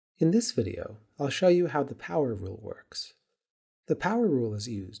In this video, I'll show you how the power rule works. The power rule is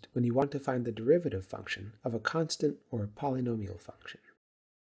used when you want to find the derivative function of a constant or polynomial function.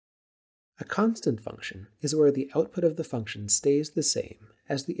 A constant function is where the output of the function stays the same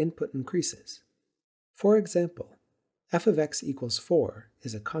as the input increases. For example, f of x equals 4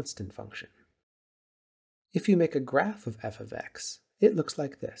 is a constant function. If you make a graph of f of x, it looks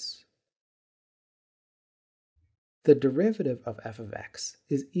like this. The derivative of f of x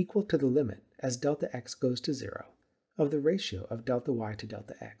is equal to the limit as delta x goes to 0 of the ratio of delta y to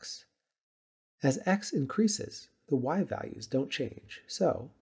delta x. As x increases, the y values don't change,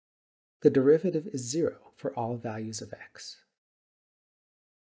 so the derivative is 0 for all values of x.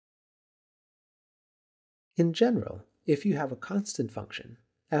 In general, if you have a constant function,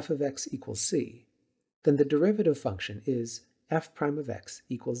 f of x equals c, then the derivative function is f prime of x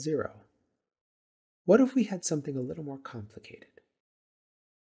equals 0. What if we had something a little more complicated?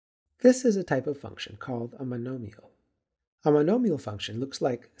 This is a type of function called a monomial. A monomial function looks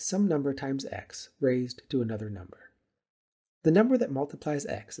like some number times x raised to another number. The number that multiplies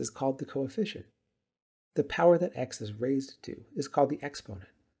x is called the coefficient. The power that x is raised to is called the exponent.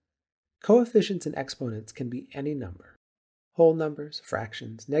 Coefficients and exponents can be any number: whole numbers,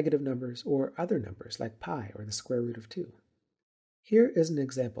 fractions, negative numbers, or other numbers like pi or the square root of 2. Here is an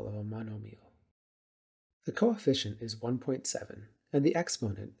example of a monomial. The coefficient is 1.7 and the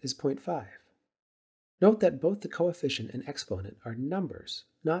exponent is 0.5. Note that both the coefficient and exponent are numbers,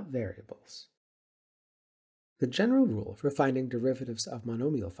 not variables. The general rule for finding derivatives of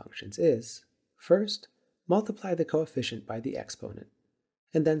monomial functions is, first, multiply the coefficient by the exponent,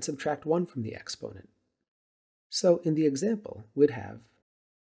 and then subtract 1 from the exponent. So in the example, we'd have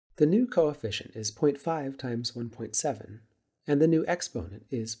the new coefficient is 0.5 times 1.7, and the new exponent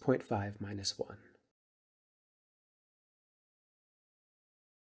is 0.5 minus 1.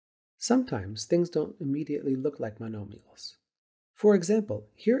 Sometimes things don't immediately look like monomials. For example,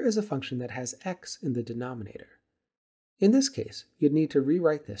 here is a function that has x in the denominator. In this case, you'd need to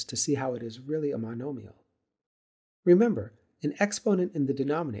rewrite this to see how it is really a monomial. Remember, an exponent in the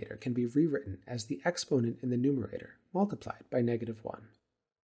denominator can be rewritten as the exponent in the numerator multiplied by -1.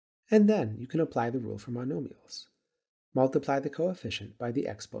 And then you can apply the rule for monomials. Multiply the coefficient by the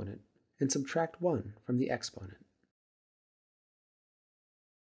exponent and subtract 1 from the exponent.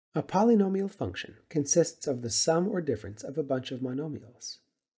 A polynomial function consists of the sum or difference of a bunch of monomials.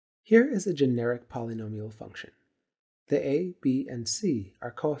 Here is a generic polynomial function. The a, b, and c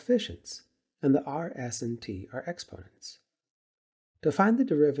are coefficients, and the r, s, and t are exponents. To find the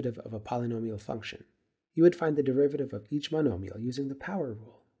derivative of a polynomial function, you would find the derivative of each monomial using the power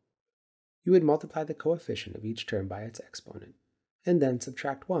rule. You would multiply the coefficient of each term by its exponent, and then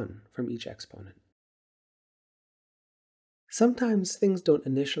subtract 1 from each exponent. Sometimes things don't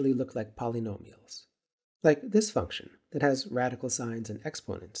initially look like polynomials, like this function that has radical signs and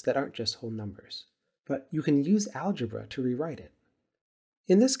exponents that aren't just whole numbers, but you can use algebra to rewrite it.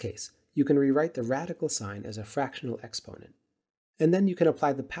 In this case, you can rewrite the radical sign as a fractional exponent, and then you can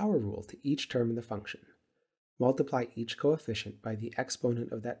apply the power rule to each term in the function, multiply each coefficient by the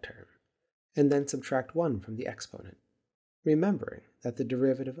exponent of that term, and then subtract 1 from the exponent, remembering that the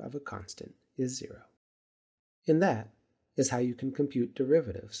derivative of a constant is 0. And that is how you can compute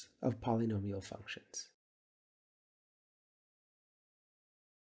derivatives of polynomial functions.